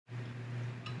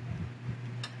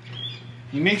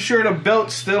you make sure the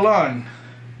belt's still on.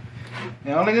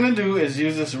 And all I'm gonna do is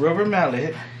use this rubber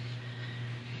mallet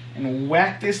and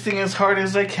whack this thing as hard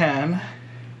as I can,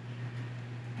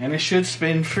 and it should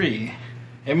spin free.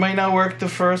 It might not work the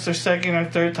first or second or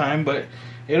third time, but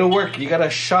it'll work. You gotta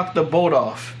shock the bolt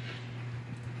off.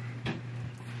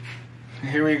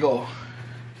 Here we go.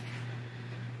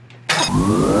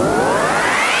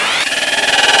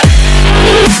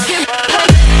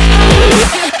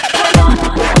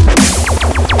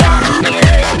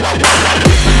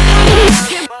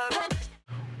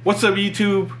 What's up,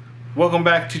 YouTube? Welcome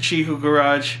back to Chihu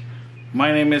Garage.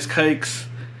 My name is Kikes,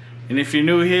 and if you're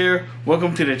new here,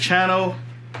 welcome to the channel.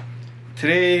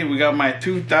 Today we got my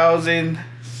 2000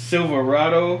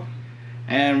 Silverado,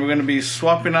 and we're gonna be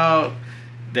swapping out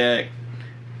the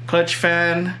clutch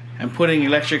fan and putting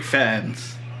electric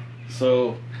fans.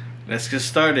 So let's get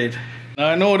started. Now,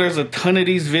 I know there's a ton of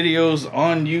these videos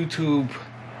on YouTube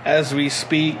as we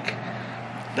speak.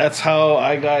 That's how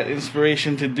I got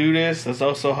inspiration to do this. That's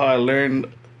also how I learned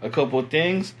a couple of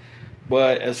things.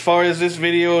 But as far as this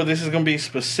video, this is going to be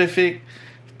specific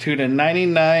to the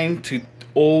 99 to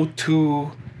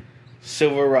 02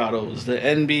 Silverados, the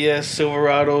NBS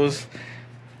Silverados.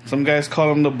 Some guys call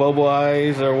them the bubble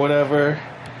eyes or whatever.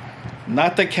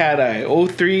 Not the cat eye.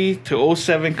 03 to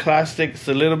 07 classic. It's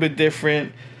a little bit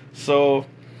different. So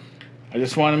I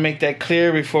just want to make that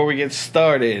clear before we get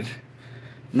started.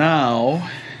 Now,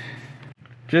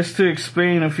 just to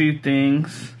explain a few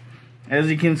things,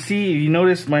 as you can see, you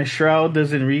notice my shroud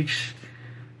doesn't reach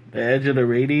the edge of the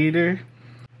radiator.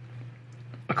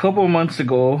 A couple of months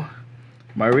ago,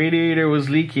 my radiator was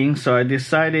leaking, so I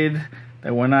decided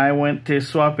that when I went to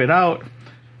swap it out,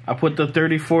 I put the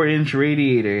 34-inch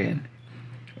radiator in.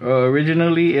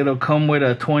 Originally, it'll come with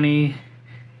a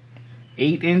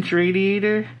 28-inch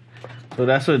radiator, so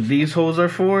that's what these holes are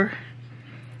for.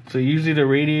 So usually the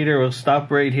radiator will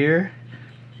stop right here,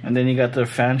 and then you got the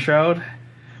fan shroud.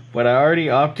 But I already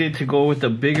opted to go with the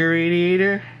bigger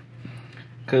radiator,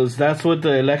 because that's what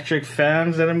the electric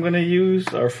fans that I'm going to use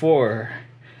are for.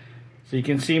 So you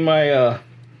can see my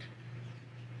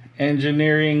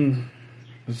engineering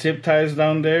zip ties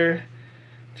down there,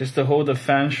 just to hold the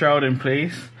fan shroud in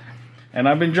place. And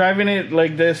I've been driving it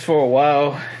like this for a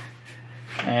while,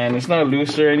 and it's not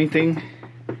loose or anything.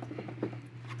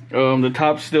 The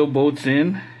top still bolts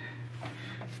in,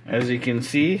 as you can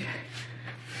see.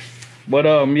 But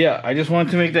yeah, I just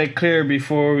wanted to make that clear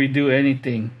before we do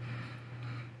anything.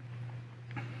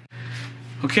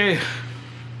 Okay,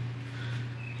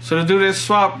 so to do this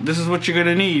swap, this is what you're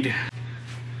gonna need.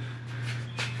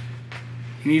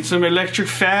 You need some electric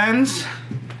fans.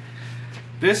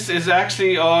 This is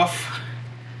actually off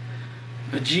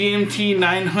a GMT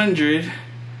 900.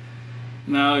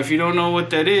 Now, if you don't know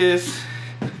what that is,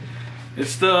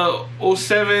 it's the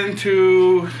 07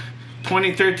 to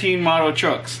 2013 model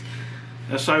trucks.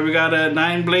 That's why we got a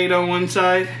 9-blade on one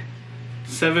side,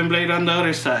 7-blade on the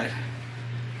other side.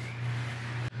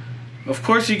 Of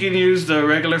course, you can use the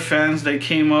regular fans that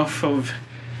came off of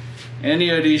any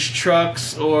of these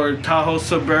trucks or Tahoe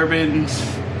Suburbans.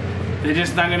 They're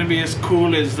just not gonna be as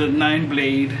cool as the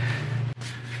 9-blade.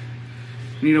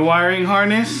 Need a wiring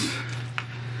harness.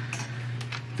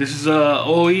 This is a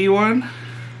OE one.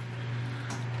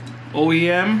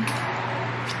 OEM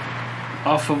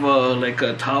off of like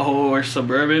a Tahoe or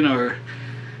Suburban or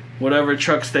whatever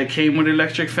trucks that came with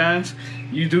electric fans.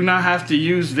 You do not have to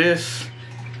use this.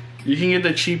 You can get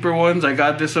the cheaper ones. I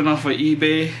got this one off of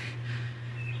eBay,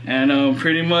 and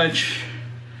pretty much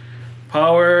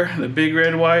power, the big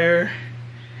red wire,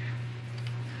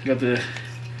 got the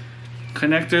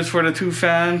connectors for the two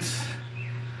fans,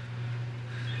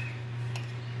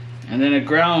 and then a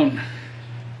ground,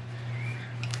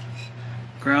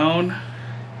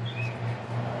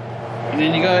 and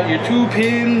then you got your two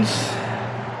pins,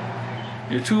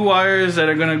 your two wires that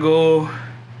are gonna go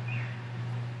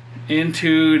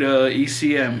into the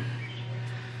ECM.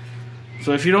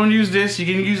 So if you don't use this, you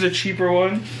can use the cheaper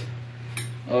ones.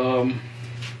 I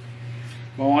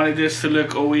wanted this to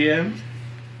look OEM.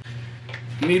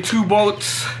 You need two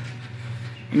bolts.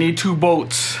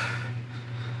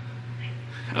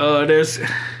 There's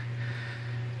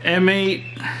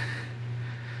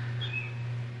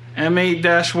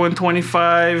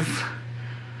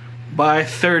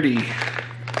M8-1.25x30mm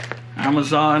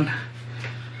Amazon.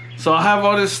 So I'll have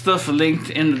all this stuff linked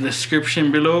in the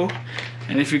description below.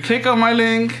 And if you click on my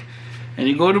link and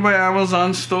you go to my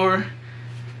Amazon store,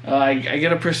 I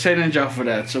get a percentage off of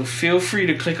that. So feel free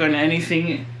to click on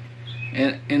anything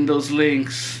in those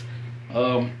links.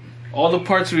 All the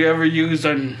parts we ever used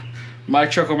on my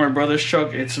truck or my brother's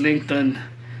truck, it's linked in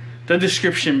the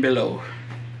description below.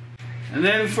 And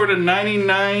then for the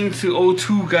 99 to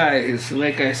 02 guys,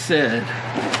 like I said,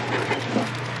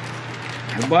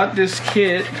 I bought this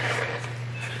kit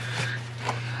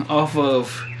off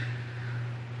of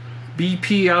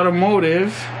BP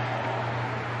Automotive,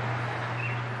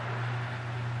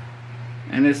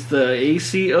 and it's the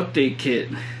AC Update Kit.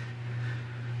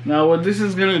 Now what this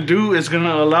is gonna do is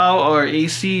gonna allow our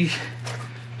AC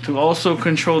to also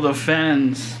control the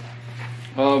fans.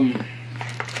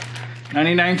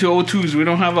 99 to 02s, we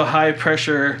don't have a high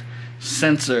pressure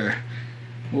sensor.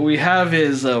 What we have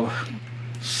is a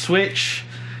switch.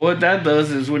 What that does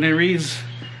is when it reads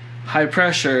high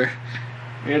pressure,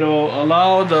 it'll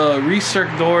allow the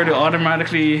recirc door to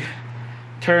automatically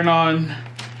turn on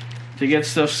to get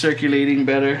stuff circulating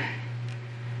better.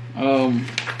 I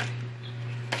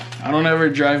don't ever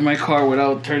drive my car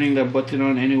without turning that button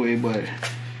on anyway, but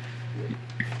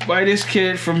buy this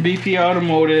kit from BP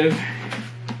Automotive.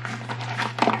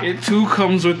 It too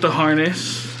comes with the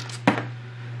harness,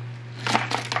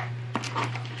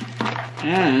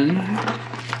 and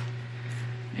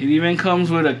it even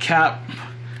comes with a cap.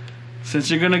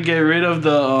 Since you're gonna get rid of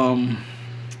the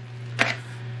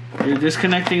you're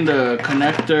disconnecting the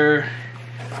connector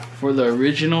for the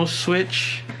original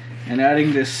switch and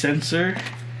adding this sensor,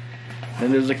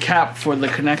 then there's a cap for the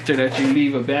connector that you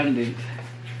leave abandoned.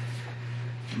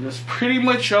 And that's pretty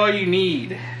much all you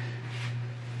need.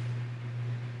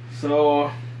 So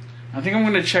I think I'm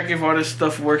gonna check if all this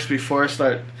stuff works before I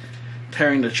start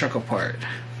tearing the truck apart.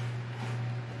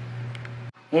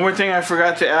 One more thing I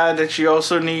forgot to add that you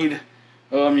also need,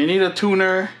 you need a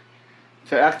tuner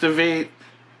to activate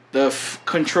the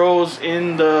controls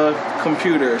in the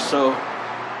computer. So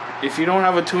if you don't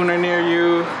have a tuner near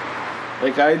you,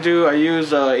 like I do, I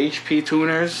use HP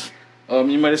tuners.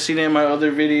 You might have seen it in my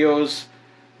other videos,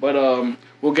 but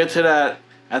we'll get to that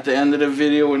at the end of the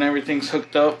video when everything's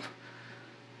hooked up.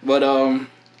 But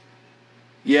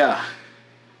yeah,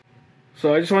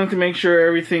 so I just wanted to make sure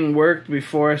everything worked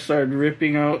before I started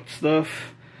ripping out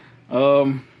stuff.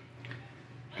 Got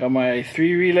my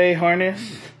 3 relay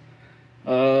harness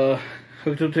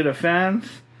hooked up to the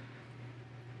fans.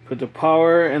 Put the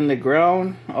power and the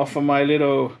ground off of my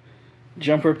little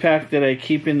jumper pack that I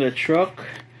keep in the truck.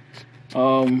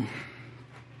 And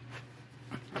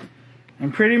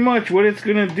pretty much what it's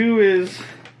gonna do is,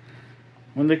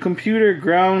 when the computer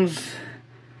grounds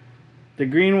the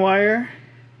green wire,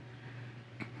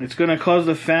 it's gonna cause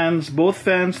the fans, both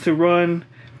fans, to run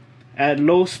at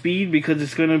low speed because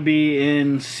it's gonna be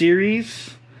in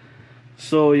series.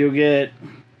 So you'll get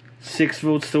 6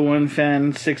 volts to one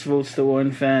fan, 6 volts to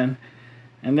one fan,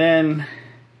 and then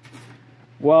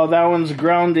while that one's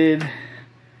grounded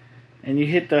and you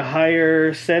hit the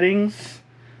higher settings,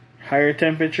 higher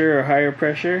temperature or higher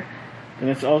pressure, then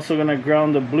it's also going to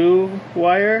ground the blue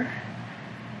wire,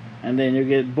 and then you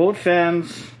get both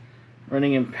fans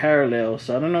running in parallel.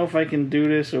 So I don't know if I can do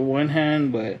this with one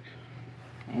hand, but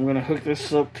I'm going to hook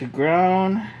this up to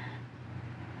ground.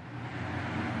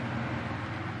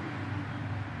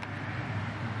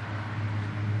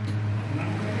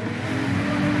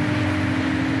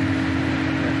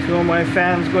 Got 2 of my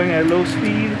fans going at low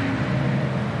speed.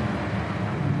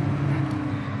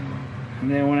 And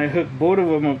then when I hook both of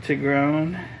them up to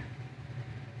ground,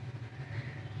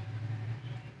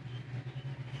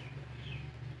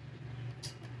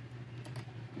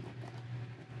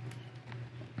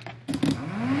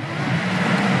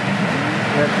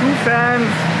 got 2 fans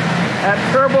at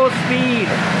turbo speed.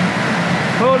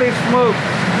 Holy smokes.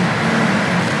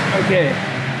 Okay.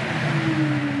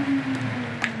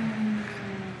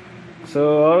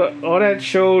 So all that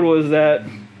showed was that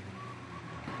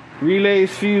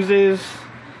relays, fuses,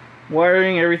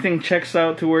 wiring, everything checks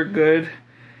out to work good.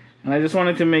 And I just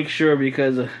wanted to make sure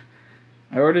because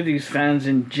I ordered these fans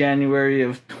in January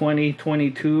of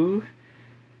 2022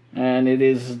 and it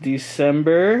is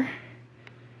December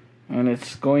and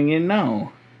it's going in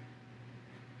now.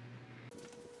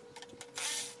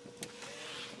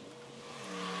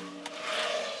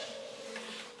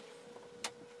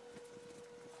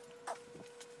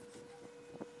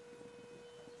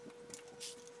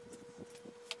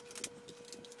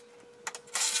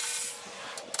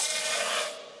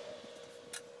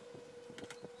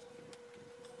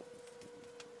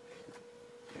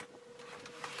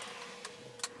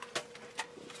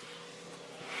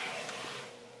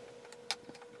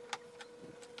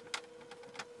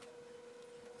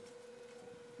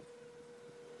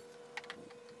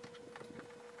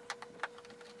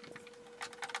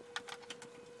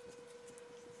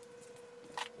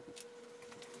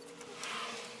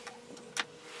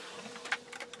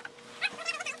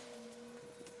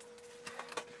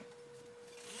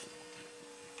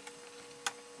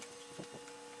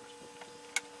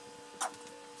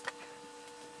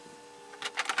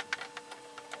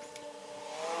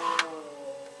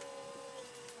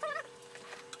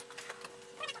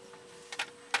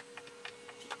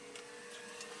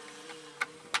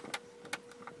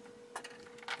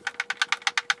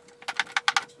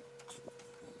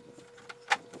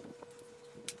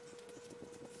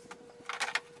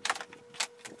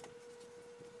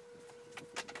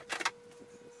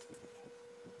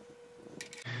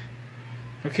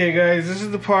 Okay guys, this is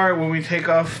the part when we take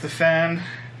off the fan.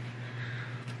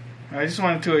 I just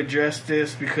wanted to address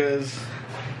this because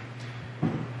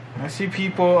I see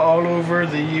people all over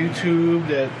the YouTube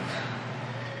that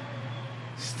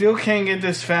still can't get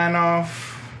this fan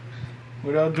off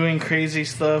without doing crazy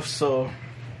stuff. So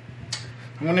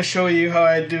I'm going to show you how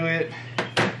I do it.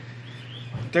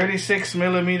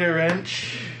 36mm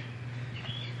wrench.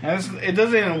 And it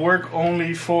doesn't work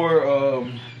only for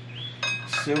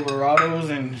Silverados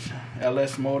and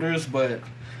LS motors, but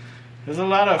there's a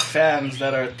lot of fans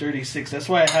that are 36. That's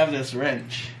why I have this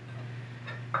wrench.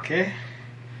 Okay,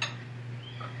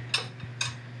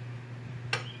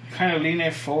 kind of lean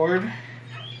it forward.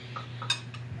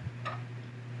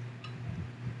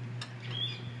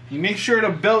 You make sure the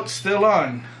belt's still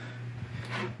on.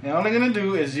 Now all I'm gonna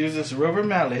do is use this rubber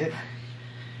mallet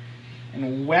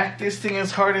and whack this thing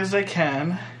as hard as I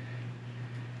can,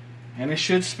 and it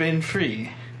should spin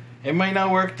free. It might not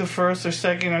work the first or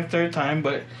second or third time,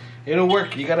 but it'll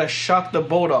work. You gotta shock the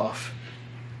bolt off.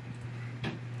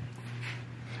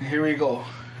 Here we go.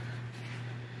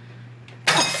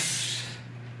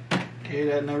 Okay,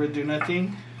 that never do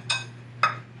nothing.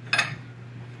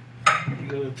 You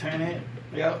gotta turn it.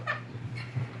 Yep.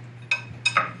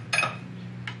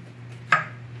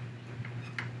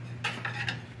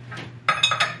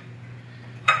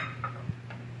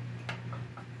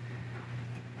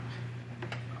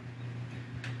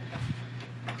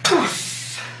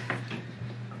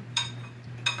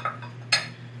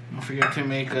 Don't forget to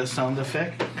make a sound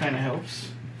effect, kind of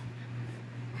helps.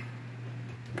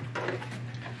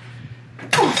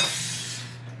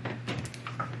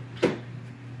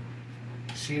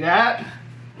 See that?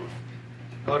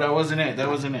 Oh, that wasn't it. That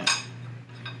wasn't it.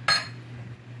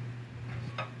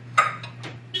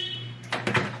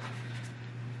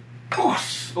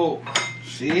 Oh,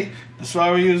 see? That's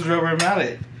why we use rubber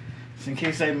mallet. Just in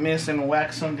case I miss and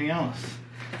whack something else.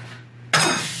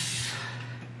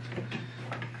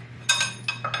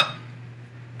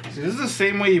 See, this is the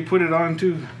same way you put it on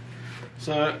too.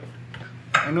 So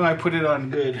I know I put it on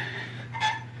good.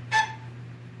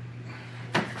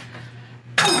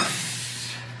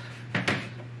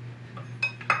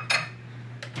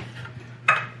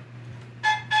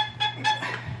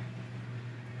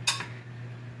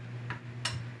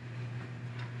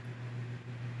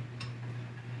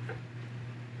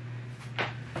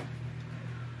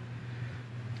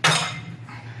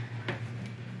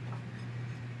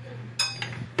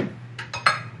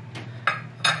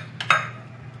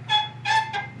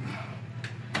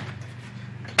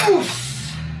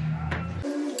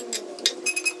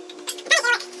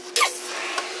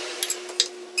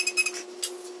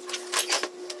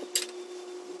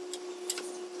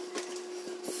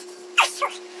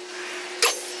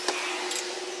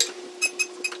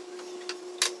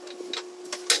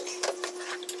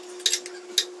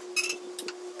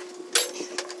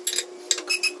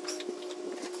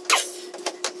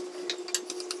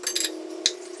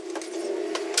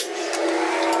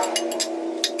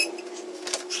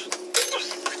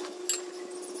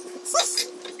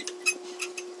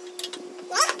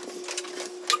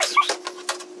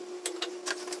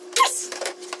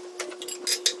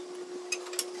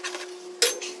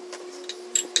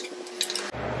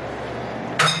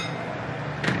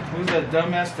 Who's that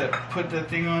dumbass that put that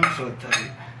thing on so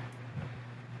tight?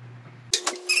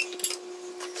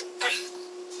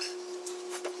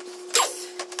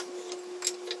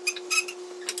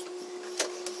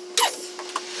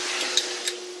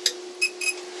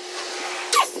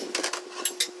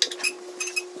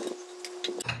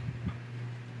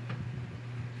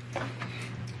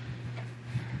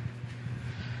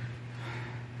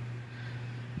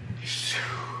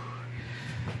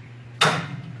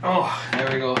 Oh, there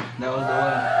we go. That was the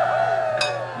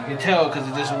one. You can tell because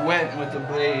it just went with the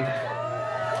blade.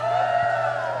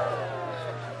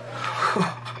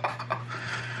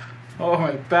 Oh,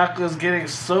 my back was getting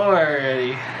sore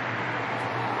already.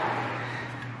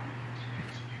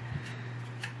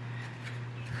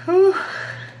 Whew.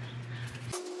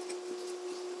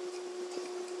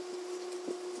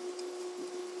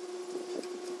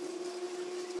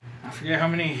 I forget how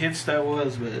many hits that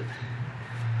was, but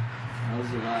that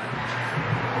was a lot.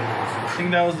 I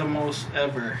think that was the most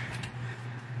ever.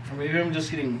 Or maybe I'm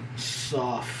just getting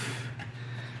soft.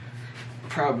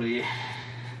 Probably.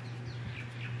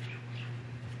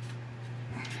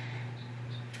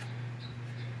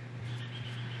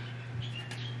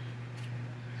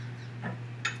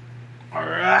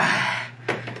 Alright.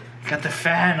 Got the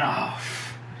fan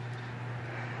off.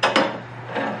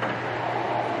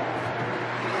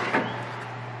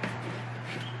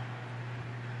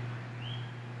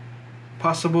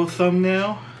 possible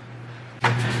thumbnail.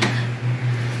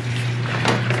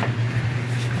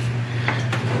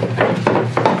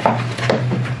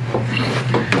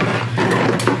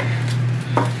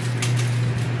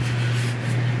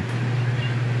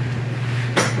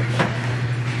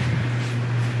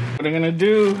 What I'm gonna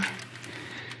do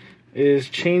is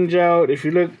change out, if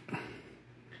you look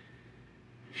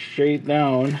straight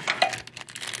down,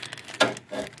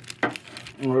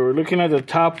 we're looking at the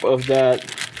top of that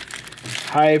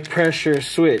high pressure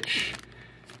switch,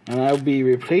 and I'll be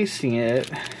replacing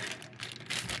it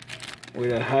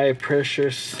with a high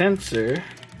pressure sensor.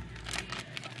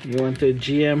 You want the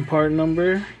GM part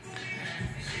number?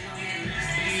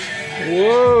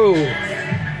 Whoa!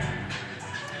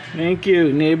 Thank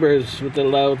you, neighbors with the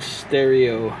loud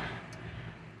stereo.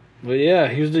 But yeah,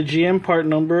 here's the GM part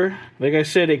number. Like I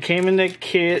said, it came in the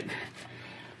kit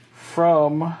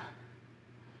from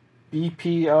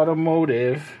BP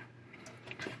Automotive.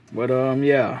 But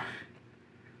yeah,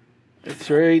 it's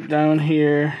right down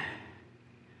here.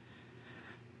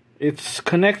 It's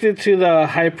connected to the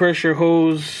high pressure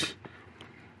hose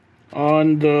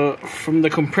on the from the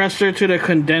compressor to the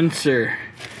condenser.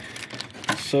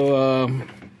 So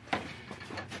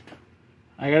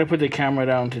I gotta put the camera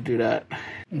down to do that.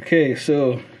 Okay,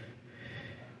 so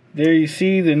there you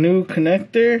see the new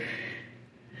connector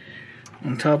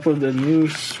on top of the new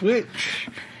switch.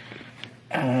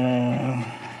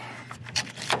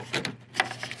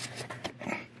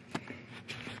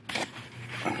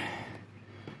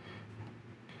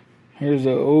 Here's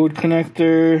the old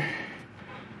connector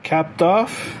capped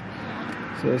off,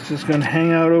 so it's just gonna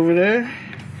hang out over there.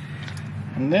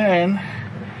 And then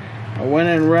I went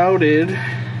and routed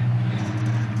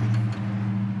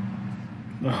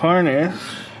the harness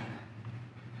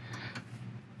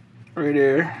right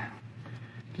there,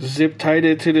 zip tied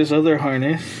it to this other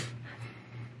harness,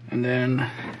 and then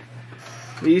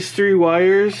these 3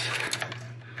 wires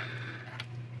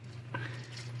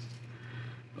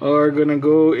are gonna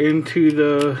go into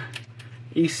the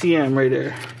ECM right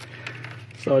there.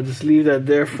 So I'll just leave that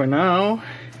there for now,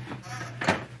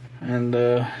 and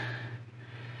I'm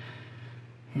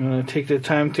gonna take the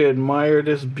time to admire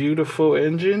this beautiful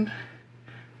engine.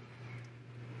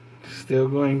 Still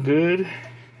going good.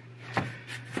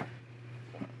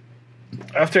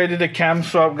 After I did the cam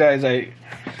swap, guys, I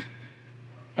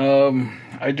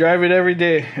drive it every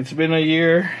day. It's been a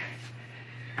year.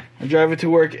 I drive it to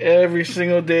work every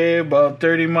single day, about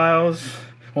 30 miles.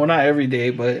 Well, not every day,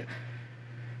 but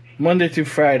Monday through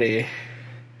Friday.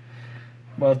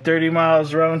 About 30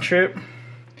 miles round trip.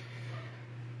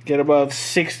 Get about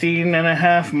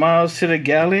 16.5 miles to the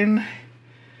gallon.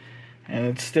 And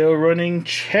it's still running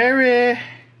cherry.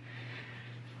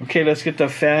 Okay, let's get the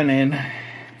fan in.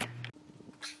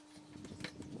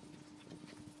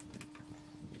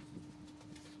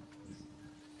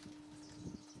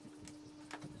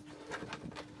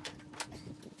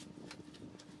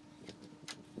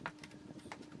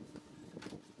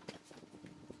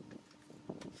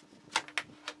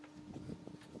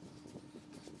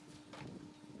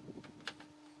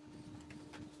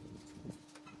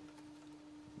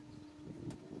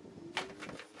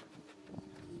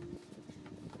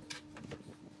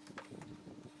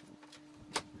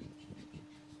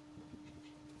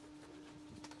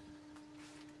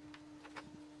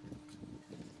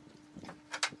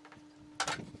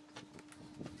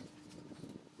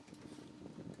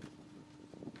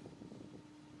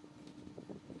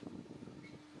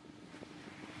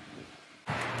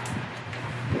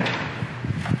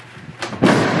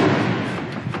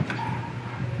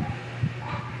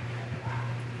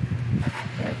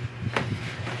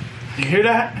 You hear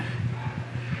that?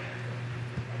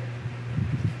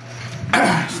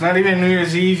 It's not even New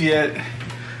Year's Eve yet,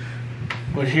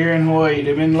 but here in Hawaii,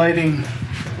 they've been lighting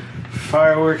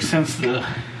fireworks since the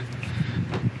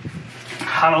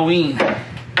Halloween.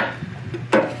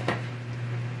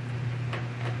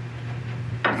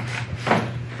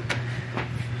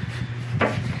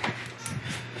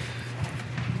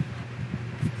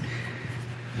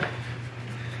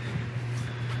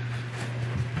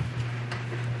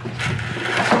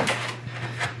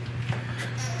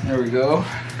 There we go.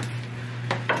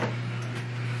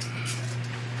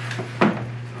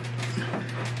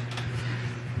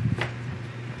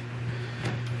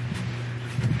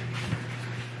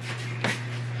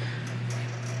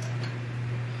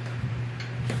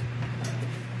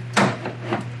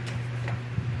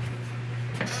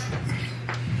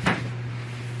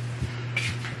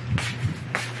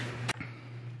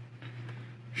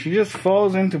 She just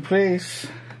falls into place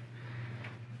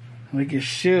like it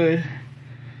should.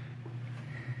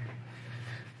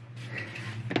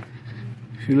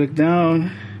 If you look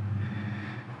down,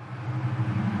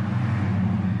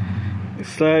 it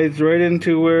slides right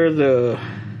into where the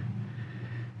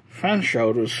fan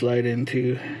shroud will slide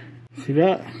into. See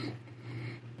that?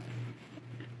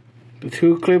 The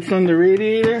two clips on the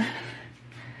radiator.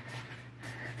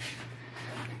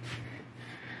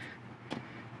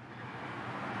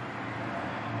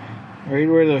 Right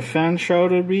where the fan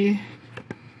shroud would be.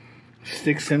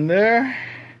 Sticks in there.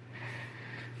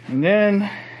 And then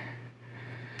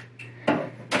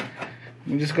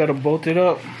we just gotta bolt it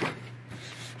up.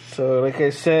 So like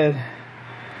I said,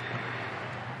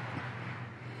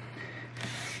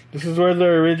 this is where the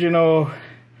original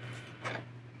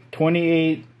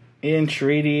 28-inch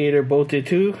radiator bolted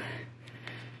to.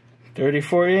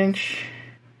 34-inch.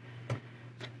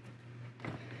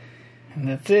 And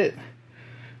that's it.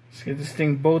 Let's get this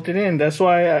thing bolted in. That's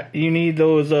why you need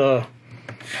those,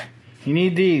 you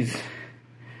need these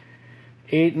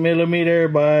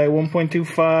 8mm by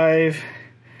 1.25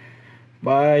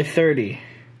 by 30.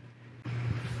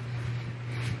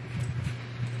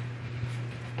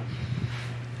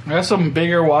 I got some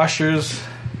bigger washers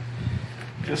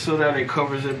just so that it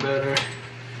covers it better.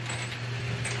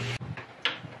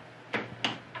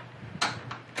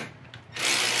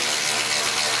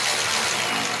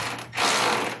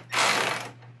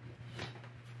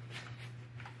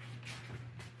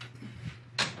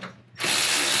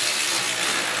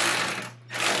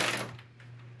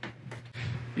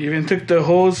 Even took the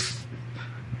hose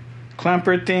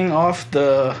clamper thing off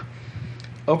the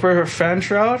upper fan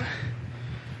shroud,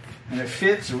 and it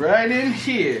fits right in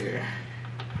here.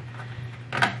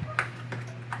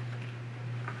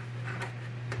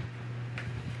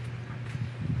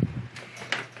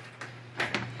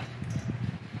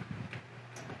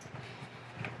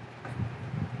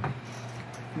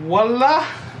 Voila!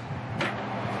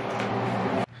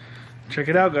 Check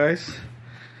it out, guys.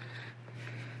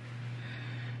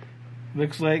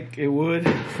 Looks like it would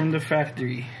from the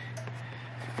factory.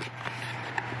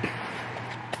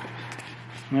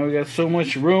 Now we got so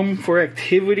much room for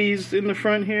activities in the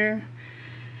front here.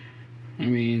 I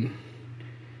mean,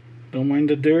 don't mind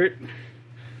the dirt.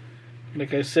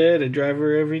 Like I said, I drive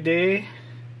her every day.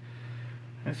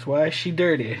 That's why she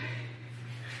dirty.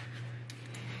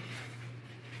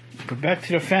 But back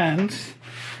to the fans.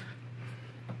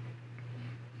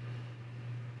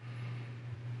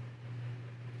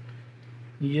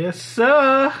 Yes,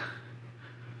 sir.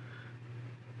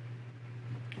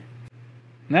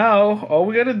 Now, all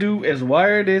we gotta do is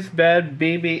wire this bad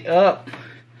baby up.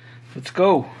 Let's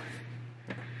go.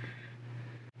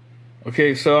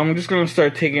 Okay, so I'm just gonna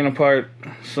start taking apart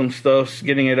some stuff,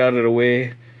 getting it out of the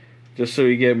way, just so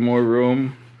we get more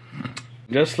room.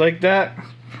 Just like that.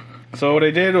 So what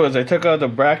I did was I took out the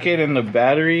bracket and the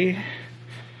battery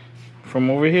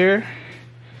from over here,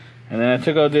 and then I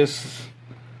took out this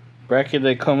bracket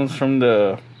that comes from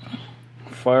the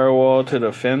firewall to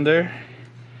the fender,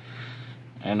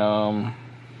 and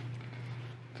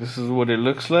this is what it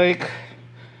looks like.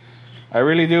 I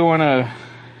really do want to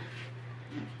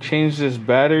change this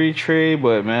battery tray,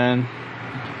 but man,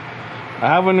 I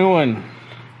have a new one.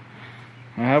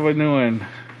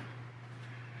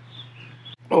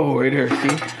 Oh, right here,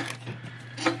 see?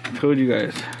 I told you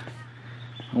guys,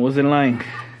 I wasn't lying.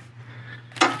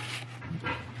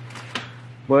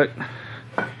 But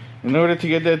in order to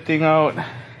get that thing out,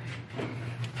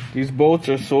 these bolts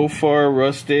are so far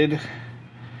rusted,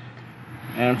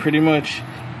 and pretty much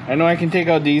I know I can take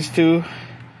out these two,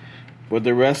 but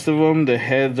the rest of them, the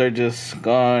heads are just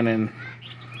gone. And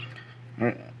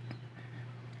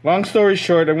long story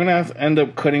short, I'm gonna have to end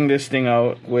up cutting this thing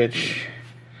out, which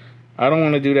I don't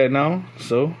want to do that now,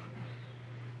 so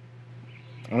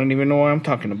I don't even know why I'm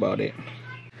talking about it.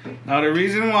 Now the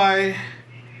reason why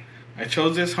I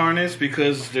chose this harness,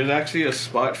 because there's actually a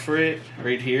spot for it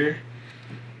right here.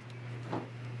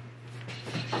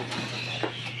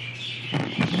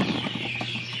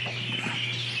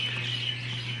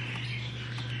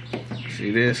 See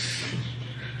this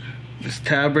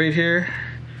tab right here?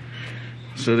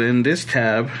 So then this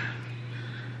tab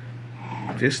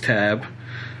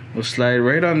will slide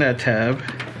right on that tab,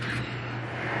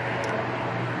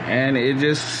 and it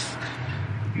just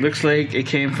looks like it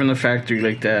came from the factory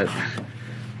like that,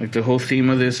 like the whole theme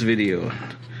of this video.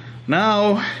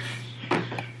 Now,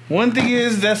 one thing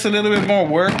is that's a little bit more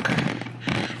work.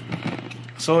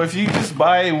 So if you just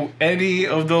buy any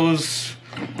of those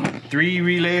 3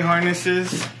 relay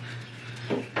harnesses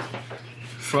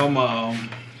from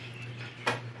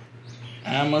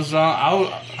Amazon,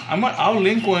 I'll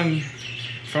link one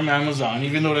from Amazon,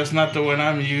 even though that's not the one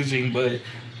I'm using. But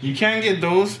you can't get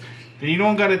those. Then you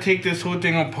don't gotta take this whole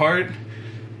thing apart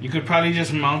you could probably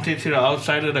just mount it to the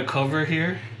outside of the cover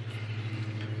here.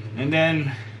 And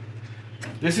then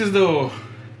this is the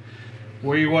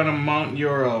where you want to mount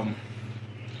your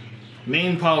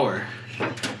main power.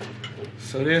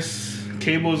 So this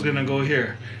cable is gonna go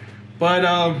here. But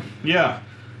yeah,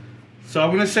 so I'm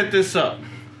gonna set this up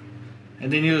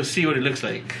and then you'll see what it looks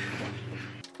like.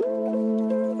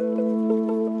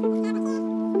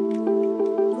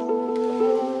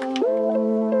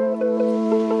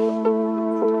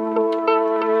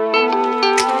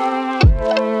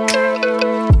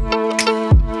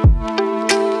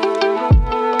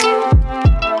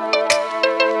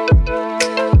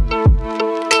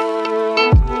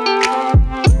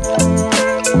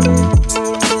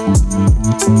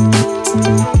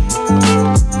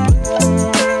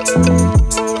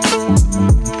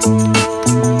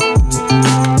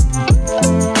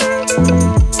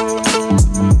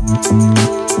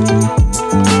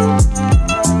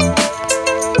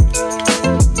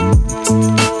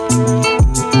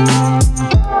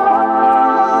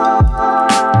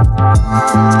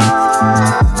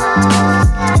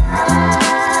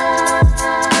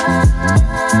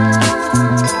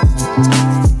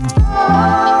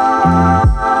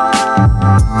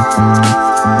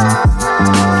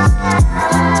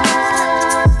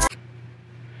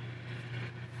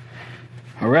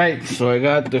 Alright, so I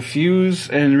got the fuse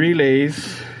and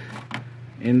relays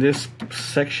in this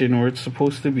section where it's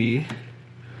supposed to be.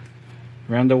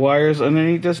 Around the wires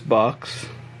underneath this box.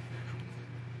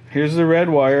 Here's the red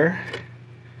wire.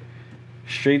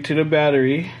 Straight to the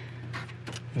battery.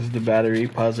 This is the battery,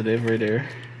 positive right there.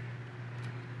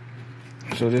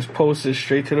 So this post is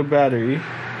straight to the battery.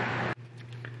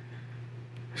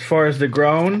 As far as the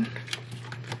ground,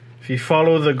 if you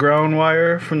follow the ground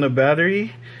wire from the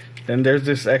battery, then there's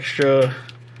this extra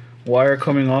wire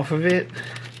coming off of it.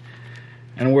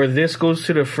 And where this goes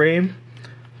to the frame,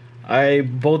 I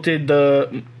bolted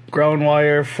the ground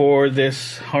wire for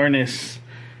this harness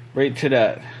right to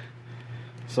that.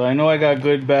 So I know I got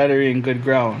good battery and good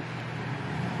ground.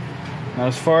 Now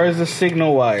as far as the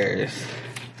signal wires,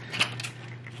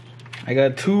 I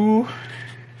got two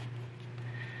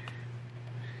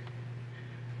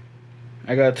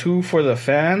for the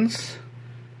fans,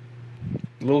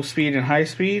 low speed and high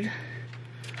speed,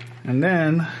 and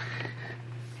then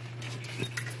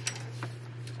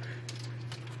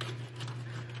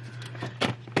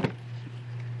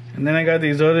I got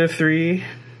these other three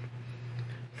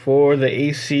for the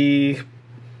AC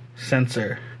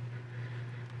sensor.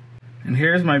 And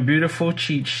here's my beautiful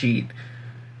cheat sheet.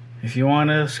 If you want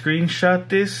to screenshot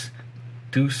this,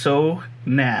 do so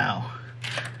now.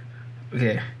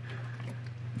 Okay.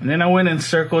 And then I went and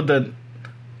circled the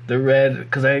red,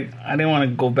 because I didn't want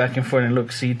to go back and forth and look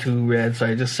C2 red, so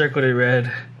I just circled it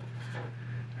red.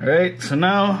 Alright, so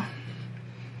now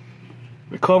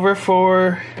the cover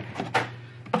for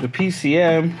the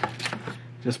PCM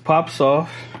just pops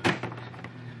off.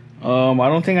 I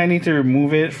don't think I need to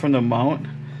remove it from the mount.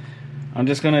 I'm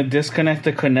just gonna disconnect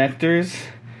the connectors.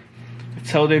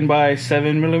 It's held in by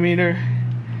 7mm,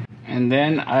 and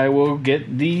then I will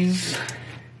get these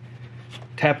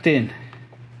tapped in.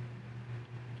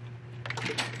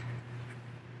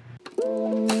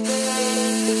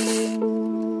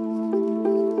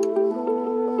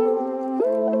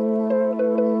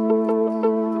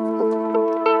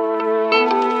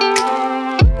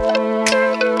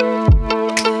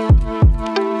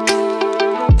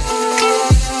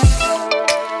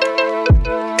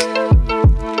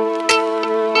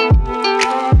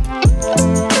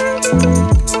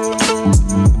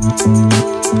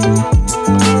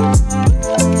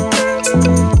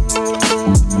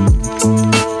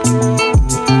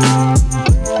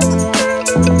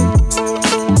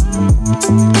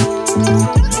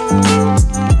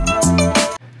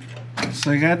 So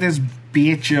I got this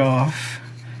bitch off.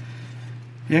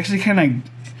 You actually kind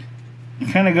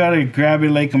of gotta grab it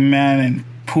like a man and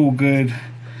pull good.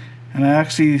 And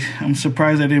I'm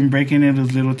surprised I didn't break any of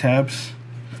those little tabs.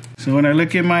 So when I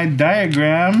look at my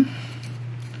diagram,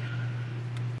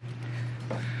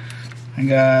 I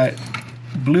got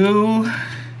blue,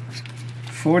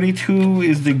 42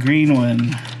 is the green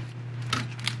one.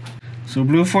 So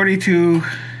blue 42,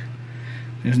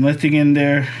 there's nothing in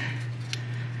there.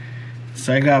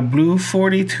 So I got blue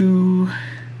 42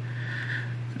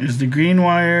 is the green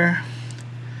wire,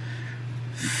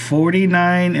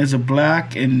 49 is a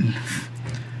black, and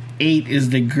 8 is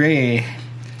the gray.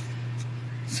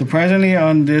 Surprisingly,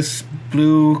 on this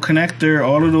blue connector,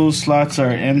 all of those slots are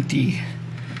empty.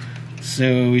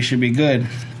 So we should be good.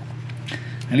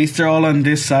 At least they're all on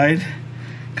this side,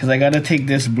 because I gotta take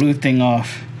this blue thing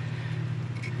off.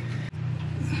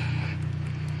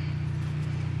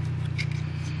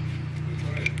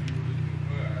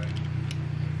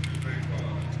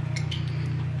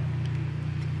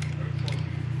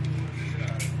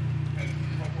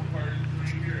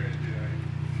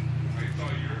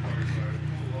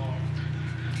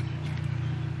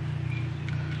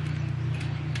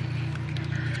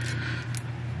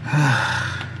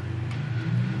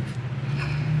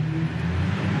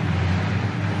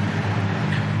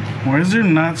 Why is there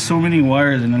not so many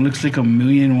wires and it looks like a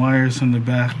million wires on the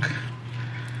back?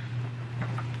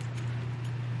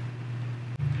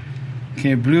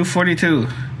 Okay, blue 42,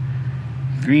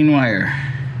 green wire.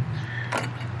 So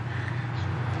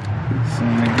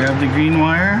I'm gonna grab the green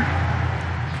wire.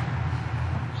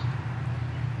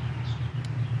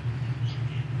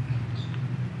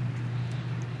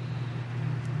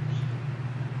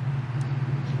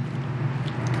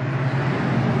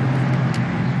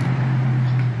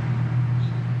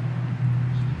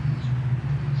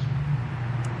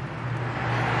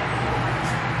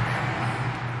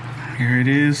 Here it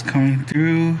is coming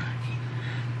through.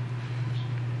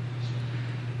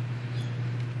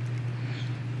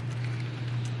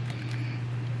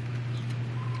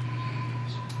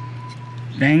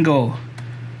 Dango,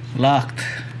 locked,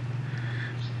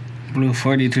 blue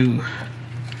 42.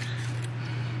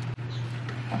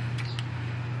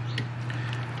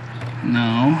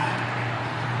 Now,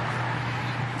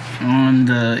 on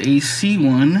the AC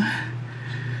one,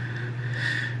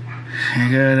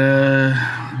 I got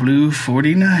a blue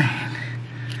 49,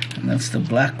 and that's the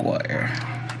black wire.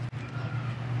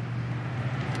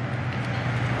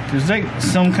 There's like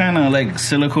some kind of like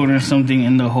silicone or something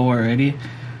in the hole already,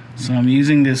 so I'm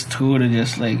using this tool to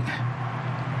just like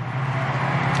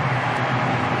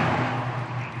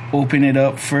open it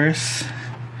up first.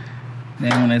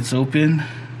 Then when it's open,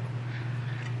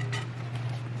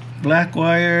 black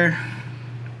wire,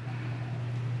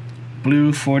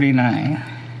 blue 49.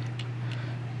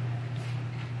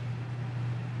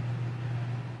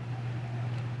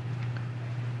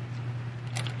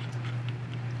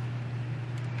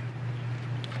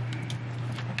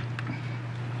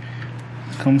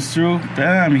 Comes through.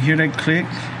 Damn, you hear that click?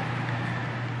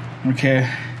 Okay,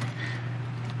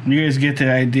 you guys get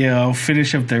the idea. I'll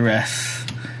finish up the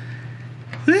rest.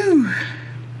 Woo!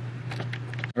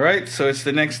 Alright, so it's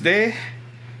the next day.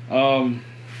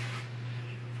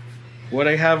 What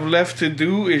I have left to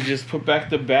do is just put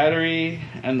back the battery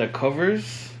and the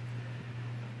covers,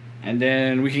 and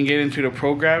then we can get into the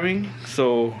programming.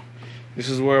 So this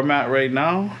is where I'm at right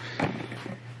now.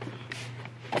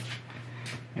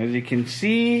 As you can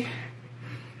see,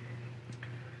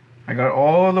 I got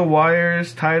all the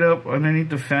wires tied up underneath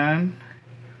the fan.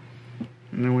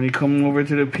 And then when you come over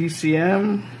to the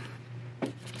PCM,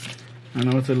 I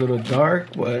know it's a little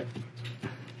dark, but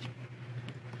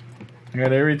I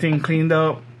got everything cleaned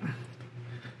up.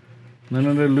 None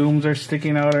of the looms are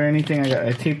sticking out or anything.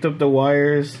 I taped up the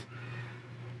wires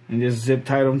and just zip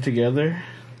tied them together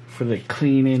for the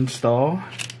clean install.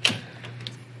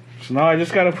 So now I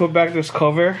just gotta put back this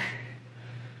cover.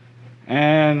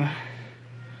 And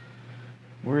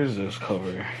where is this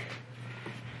cover?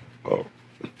 Oh,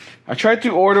 I tried to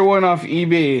order one off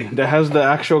eBay that has the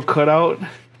actual cutout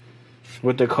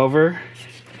with the cover,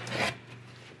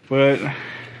 but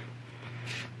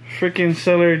freaking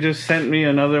seller just sent me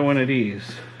another one of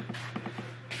these.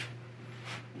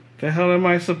 The hell am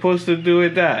I supposed to do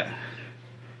with that?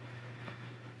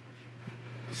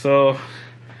 So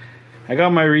I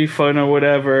got my refund or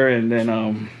whatever, and then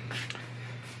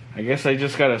I guess I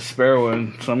just got a spare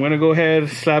one. So I'm gonna go ahead,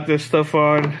 slap this stuff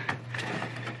on.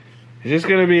 It's just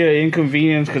gonna be an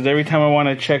inconvenience because every time I want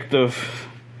to check the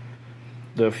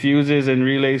fuses and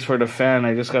relays for the fan,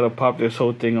 I just gotta pop this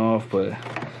whole thing off. But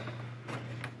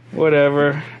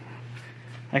whatever,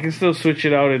 I can still switch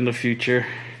it out in the future.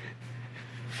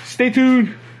 Stay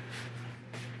tuned.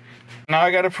 Now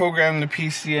I gotta program the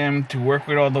PCM to work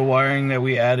with all the wiring that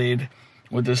we added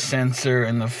with the sensor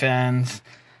and the fans.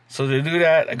 So to do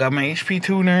that, I got my HP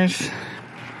tuners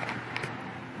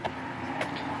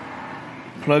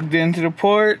plugged into the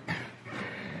port,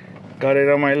 got it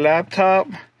on my laptop,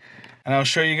 and I'll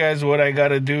show you guys what I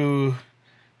gotta do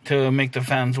to make the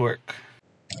fans work.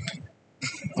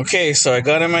 Okay, so I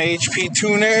got in my HP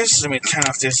tuners. Let me turn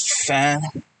off this fan.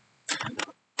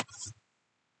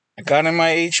 I got in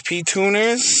my HP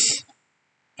tuners,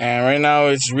 and right now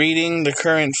it's reading the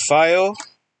current file.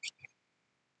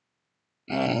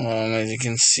 As you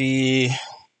can see,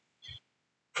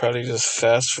 probably just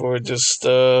fast forward this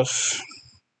stuff.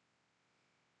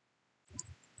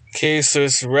 Okay, so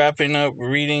it's wrapping up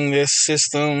reading this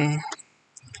system.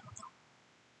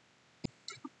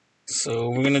 So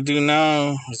what we're gonna do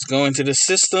now is go into the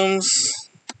systems.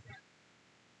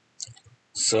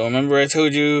 So remember I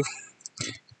told you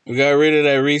we got rid of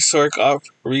that recirc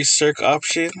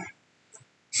option.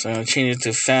 So I'm gonna change it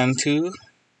to fan 2.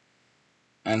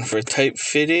 And for type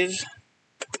fitted,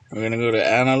 we're gonna go to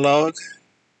analog.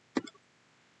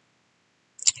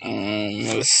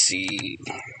 Let's see.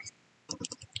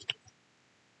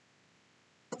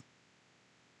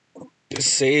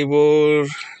 Disabled.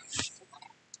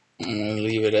 I'm gonna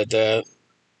leave it at that.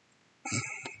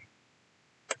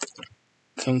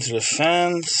 Come to the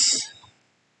fans,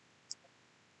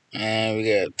 and we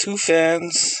got 2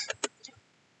 fans.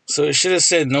 So it should have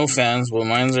said no fans, but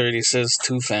mine already says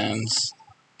 2 fans.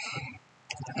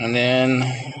 And then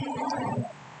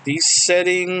these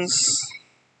settings,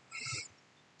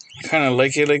 I kind of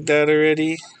like it like that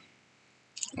already.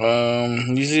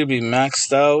 Usually it'll be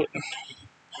maxed out.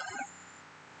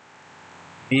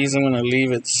 These I'm gonna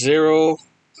leave at 0.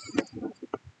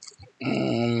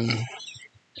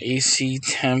 AC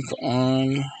temp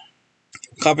on.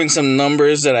 Copying some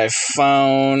numbers that I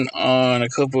found on a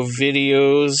couple of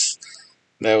videos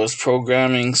that was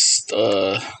programming,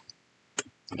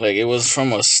 like it was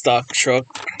from a stock truck.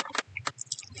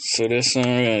 So this one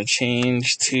we're gonna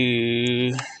change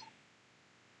to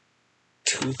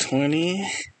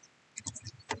 220,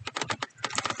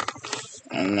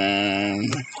 and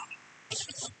then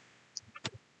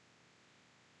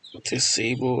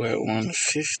disable at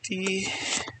 150.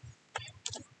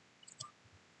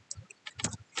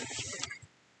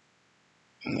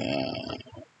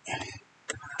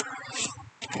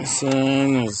 This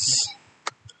one is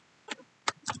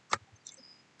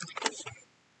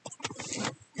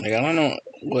like, I don't know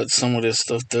what some of this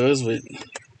stuff does, but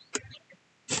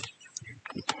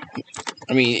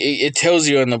I mean it tells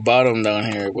you on the bottom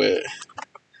down here, but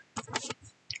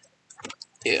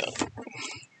yeah.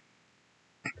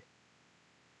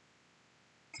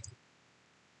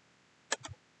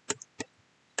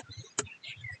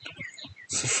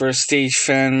 So first stage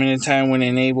fan, minute time when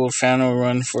enabled, fan will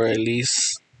run for at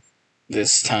least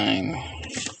this time.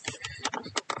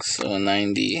 So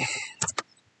 90.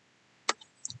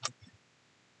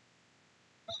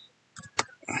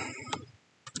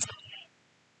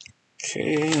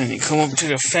 Okay, then you come up to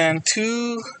the fan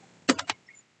 2.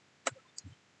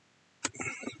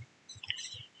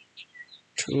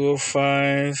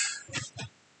 205.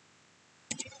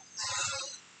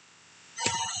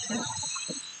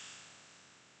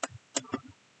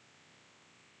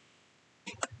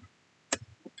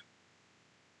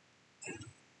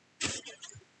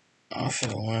 Off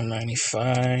at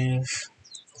 195.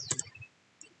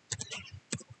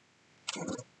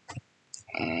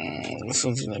 This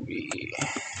one's gonna be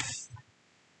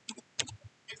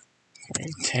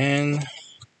 10.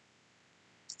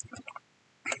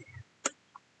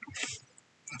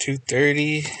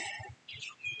 230.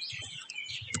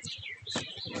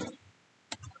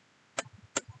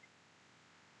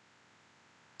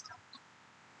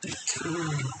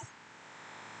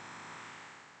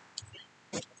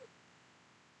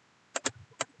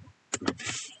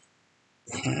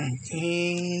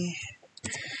 Okay.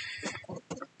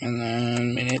 And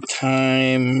then minute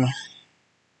time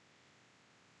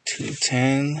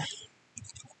 210.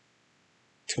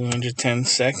 210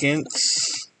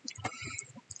 seconds.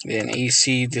 Then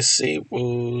AC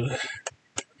disabled.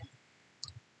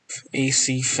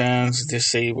 AC fans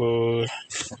disabled.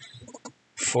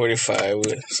 45.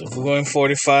 So if we're going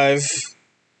 45,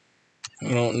 we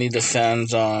don't need the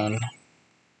fans on.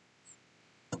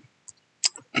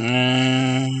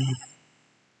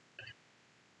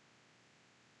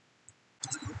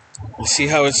 You see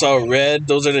how it's all red?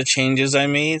 Those are the changes I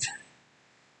made.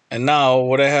 And now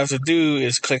what I have to do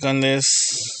is click on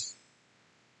this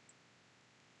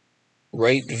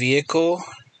right vehicle.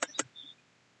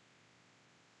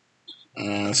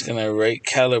 And it's gonna write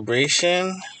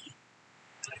calibration.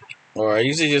 Or I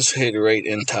usually just hit right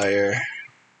entire.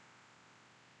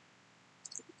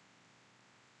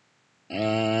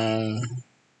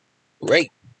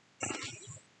 Right.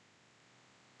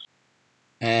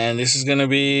 And this is gonna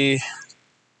be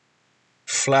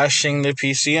flashing the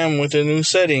PCM with the new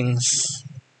settings.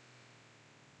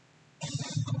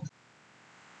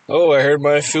 Oh, I heard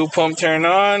my fuel pump turn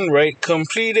on. Right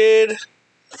completed.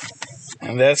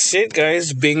 And that's it,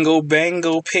 guys. Bingo,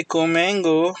 bango, pickle,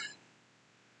 mango.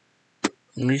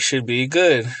 We should be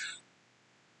good.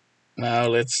 Now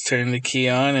let's turn the key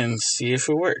on and see if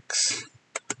it works.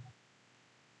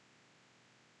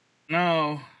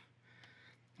 Now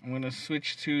I'm going to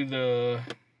switch to the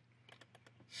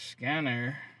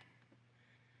scanner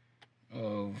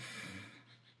of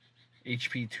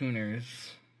HP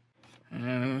tuners. And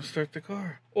I'm going to start the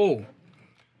car. Oh,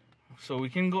 so I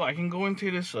can go into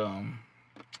this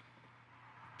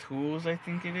tools, I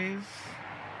think it is.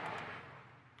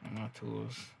 Not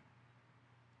tools.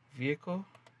 Vehicle?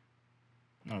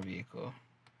 Not vehicle.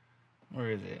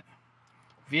 Where is it?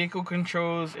 Vehicle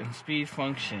controls and speed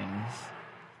functions.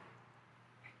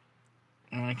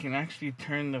 And I can actually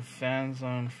turn the fans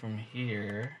on from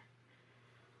here.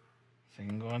 So I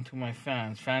can go onto my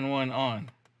fans. Fan 1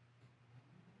 on.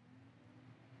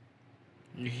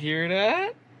 You hear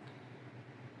that?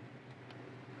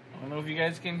 I don't know if you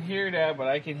guys can hear that, but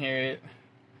I can hear it.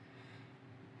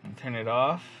 I'll turn it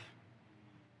off.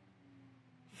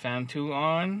 Fan 2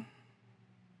 on.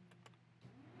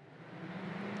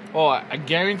 Oh, I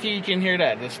guarantee you can hear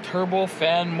that. This turbo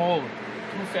fan mode.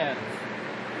 2 fans.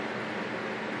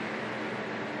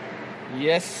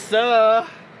 Yes, sir.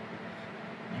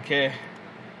 Okay.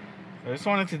 I just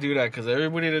wanted to do that because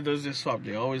everybody that does this swap,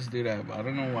 they always do that, but I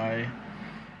don't know why.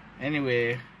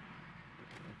 Anyway,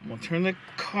 I'm gonna turn the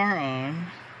car on.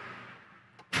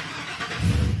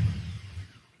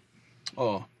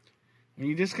 Oh, when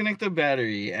you disconnect the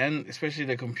battery and especially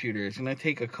the computer, it's gonna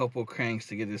take a couple cranks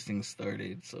to get this thing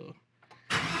started, so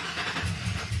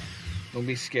don't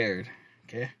be scared,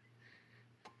 okay?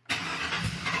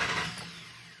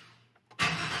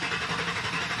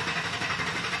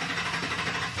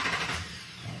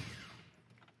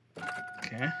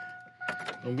 Okay,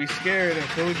 don't be scared, I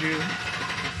told you.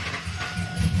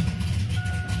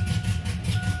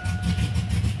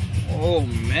 Oh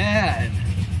man,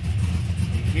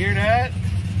 you hear that?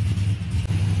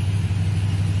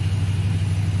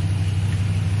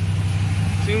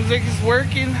 Seems like it's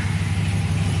working.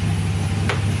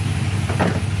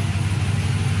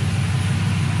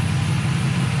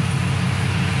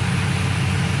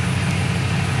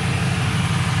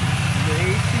 The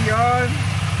AC on.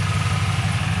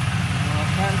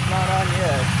 Fan's not on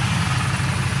yet.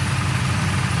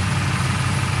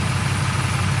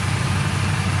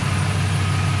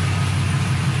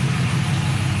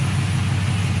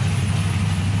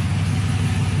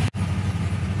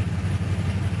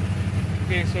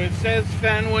 Okay, so it says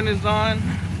fan 1 is on.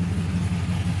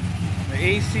 The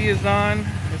AC is on.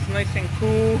 It's nice and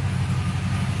cool.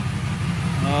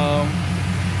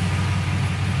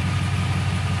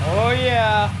 Oh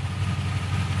yeah.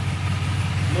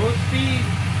 Low speed.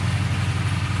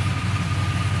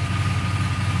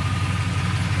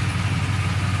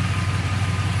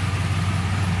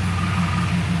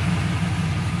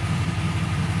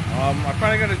 I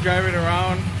probably gotta drive it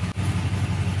around.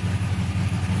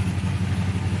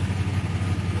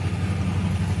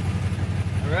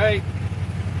 Alright.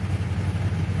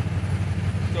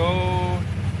 So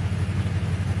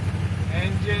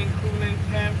engine coolant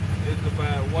temp is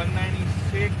about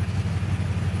 196.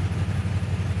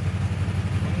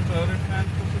 The other fan's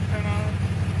supposed to turn on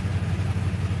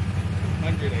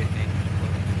 200, I think.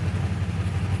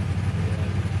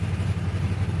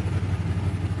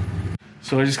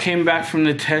 So I just came back from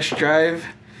the test drive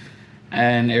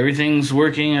and everything's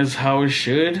working as how it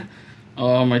should.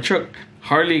 My truck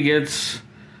hardly gets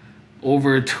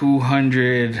over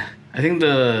 200. I think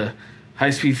the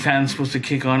high-speed fan's supposed to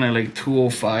kick on at like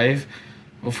 205,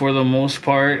 but for the most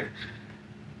part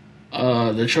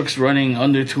the truck's running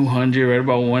under 200, right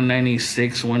about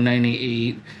 196,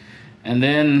 198. And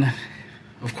then,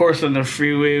 of course, on the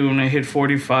freeway, when I hit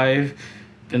 45,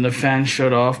 then the fan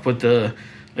shut off. But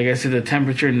like I said, the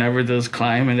temperature never does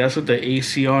climb, and that's with the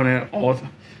AC on it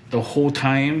the whole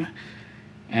time.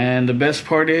 And the best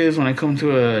part is when I come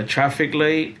to a traffic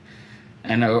light,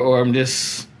 or I'm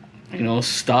just,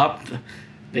 stopped,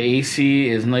 the AC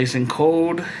is nice and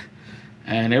cold.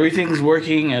 And everything's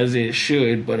working as it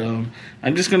should, but I'm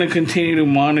just going to continue to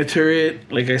monitor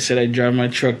it. Like I said, I drive my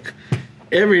truck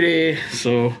every day,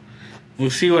 so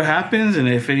we'll see what happens. And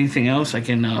if anything else, I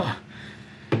can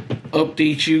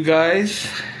update you guys.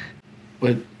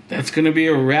 But that's going to be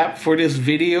a wrap for this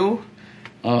video.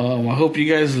 I hope you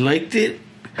guys liked it.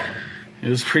 It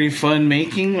was pretty fun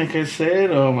making, like I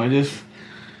said. I just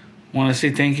want to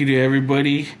say thank you to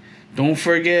everybody. Don't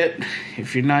forget,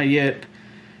 if you're not yet,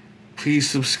 please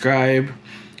subscribe.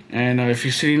 And if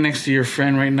you're sitting next to your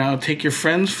friend right now, take your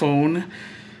friend's phone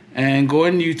and go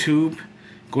on YouTube,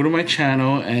 go to my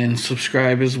channel and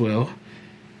subscribe as well.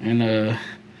 And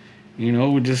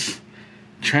we're just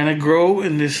trying to grow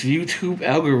in this YouTube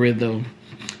algorithm.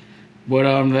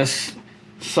 But that's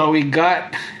all we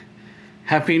got.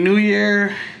 Happy New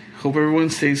Year. Hope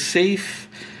everyone stays safe.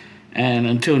 And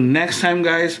until next time,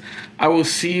 guys, I will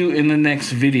see you in the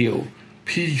next video.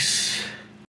 Peace.